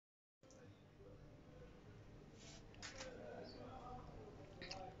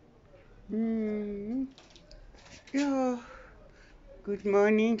Mm, yeah. Good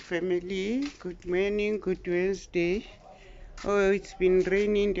morning, family. Good morning, good Wednesday. Oh, it's been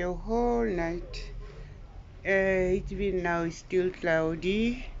raining the whole night. It's been now still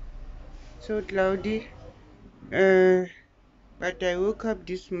cloudy, so cloudy. Uh, but I woke up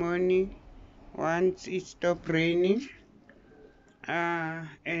this morning once it stopped raining.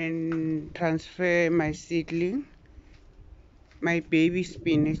 And transfer my seedling, my baby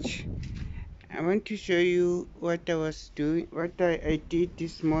spinach. I want to show you what I was doing, what I did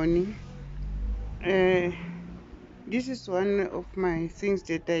this morning. This is one of my things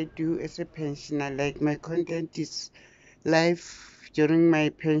that I do as a pensioner. Like my content is live during my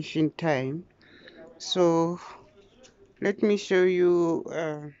pension time. So let me show you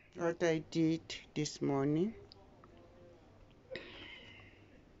what I did this morning.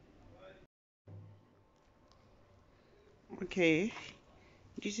 Okay,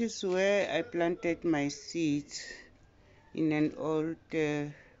 this is where I planted my seeds in an old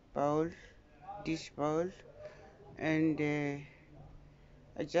dish bowl, and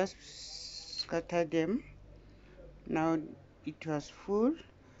I just scattered them. Now it was full.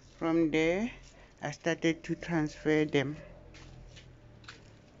 From there, I started to transfer them.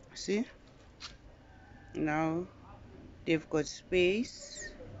 See, now they've got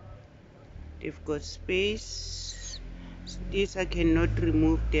space. They've got space. This I cannot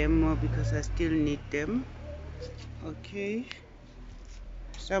remove them more because I still need them. Okay,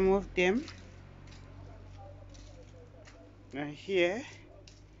 some of them are here.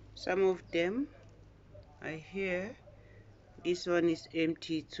 Some of them are here. This one is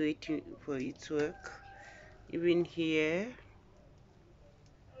empty, it's waiting for its work. Even here,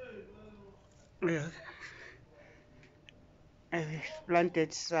 I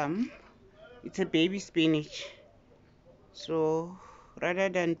planted some. It's a baby spinach. So rather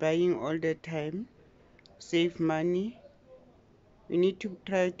than buying all the time, save money, we need to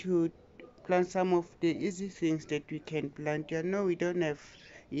try to plant some of the easy things that we can plant. You know, we don't have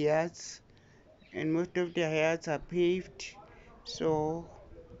yards, and most of the yards are paved. So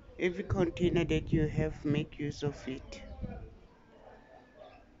every container that you have, make use of it.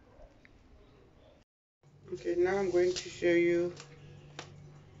 Okay, now I'm going to show you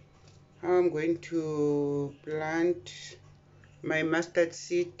how I'm going to plant my mustard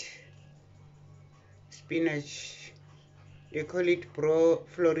seed spinach. They call it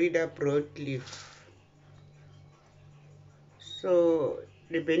Florida broadleaf. So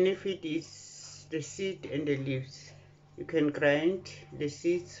the benefit is the seed and the leaves. You can grind the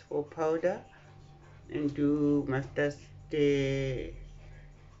seeds for powder and do mustard the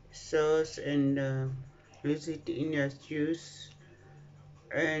sauce and use it in your stews.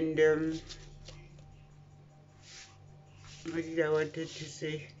 And what did I wanted to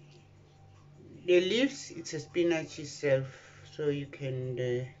say? The leaves, it's a spinach itself, so you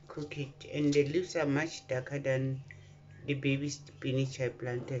can cook it. And the leaves are much darker than the baby spinach I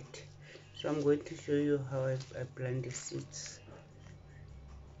planted. So I'm going to show you how I plant the seeds.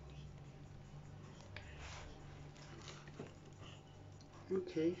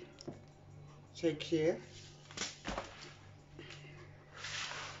 Okay, check here.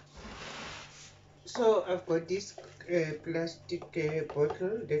 So I've got this plastic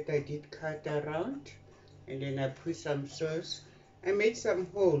bottle that I did cut around, and then I put some sauce. I made some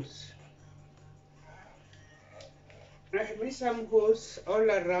holes. I made some holes all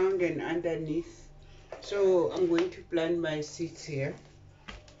around and underneath. So I'm going to plant my seeds here.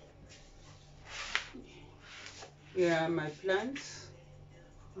 Here are my plants.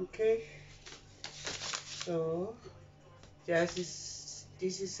 Okay. So this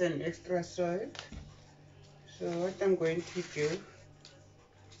is an extra soil. So what I'm going to do,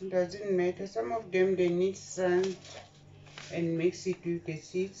 it doesn't matter. Some of them they need sand and mix it with the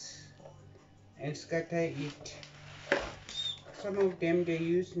seeds and scatter it. Some of them they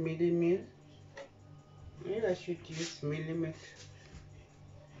use mealie. Maybe I should use mealie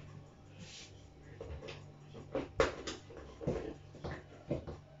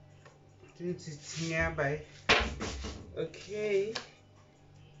since it's nearby. Okay,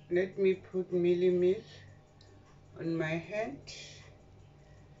 let me put mealie on my hand.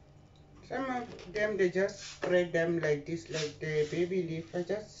 Some of them they just spread them like this, like the baby leaf.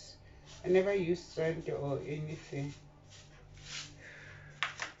 I never use sand or anything.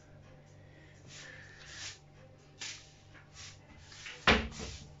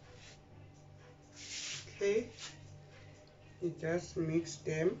 Okay, you just mix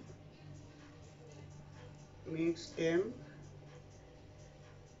them, mix them,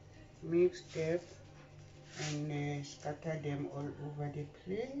 mix them, and scatter them all over the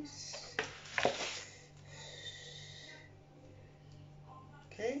place.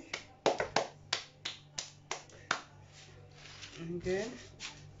 and then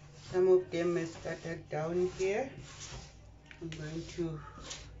some of them are scattered down here. I'm going to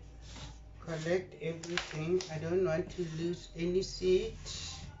collect everything. I don't want to lose any seed.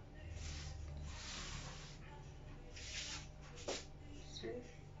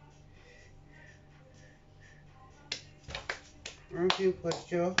 Making for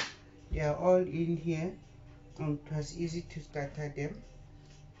sure they are all in here, and it was easy to scatter them.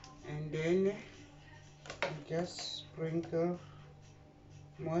 And then just sprinkle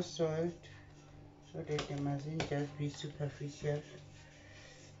more salt so that they mustn't just be superficial.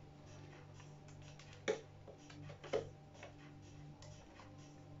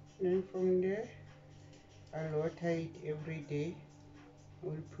 Then from there, I'll water it every day.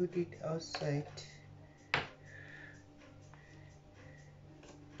 We'll put it outside.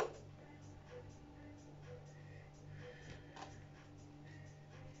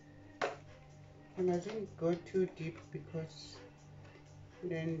 And I didn't go too deep because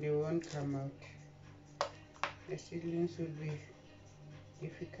then they won't come out. The seedlings will be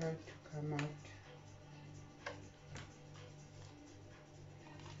difficult to come out.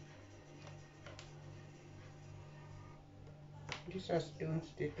 These are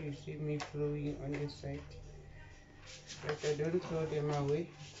stones that you see me throwing on the side, but I don't throw them away.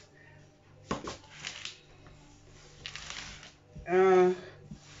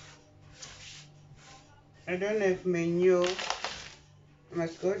 I don't have manure. I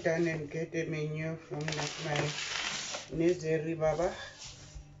must go down and get the manure from my nursery baba,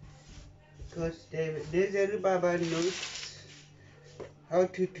 because the nursery baba knows how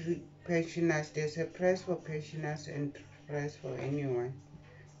to treat pensioners. There's a price for pensioners and price for anyone.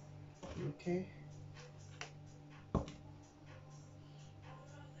 Okay.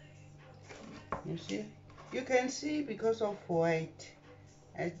 You see? You can see because of white.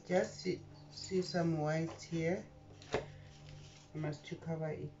 I just see some white here. I must to cover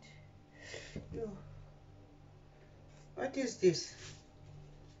it. Oh. What is this?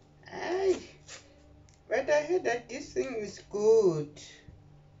 Aye. But I heard that this thing is good.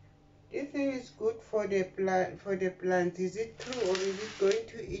 This thing is good for the plant. Is it true, or is it going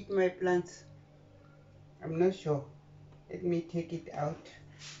to eat my plants? I'm not sure. Let me take it out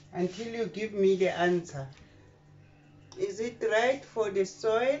until you give me the answer. Is it right for the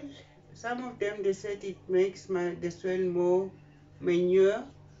soil? Some of them, they said it makes the soil more manure.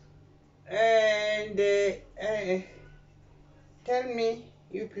 And tell me,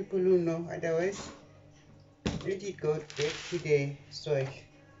 you people who know, otherwise let it go back to the soil.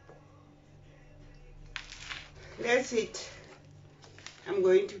 That's it. I'm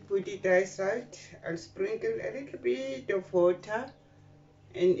going to put it aside. I'll sprinkle a little bit of water,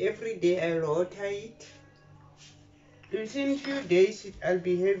 and every day I'll water it. Within a few days I'll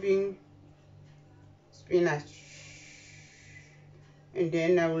be having spinach, and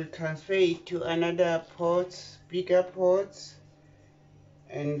then I will transfer it to another pot, bigger pots,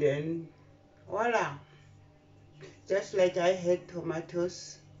 and then voila. Just like I had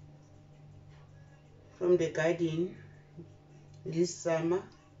tomatoes from the garden this summer,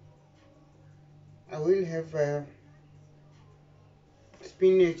 I will have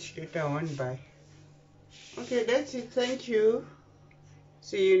spinach that I want to buy. Okay, that's it. Thank you.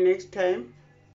 See you next time.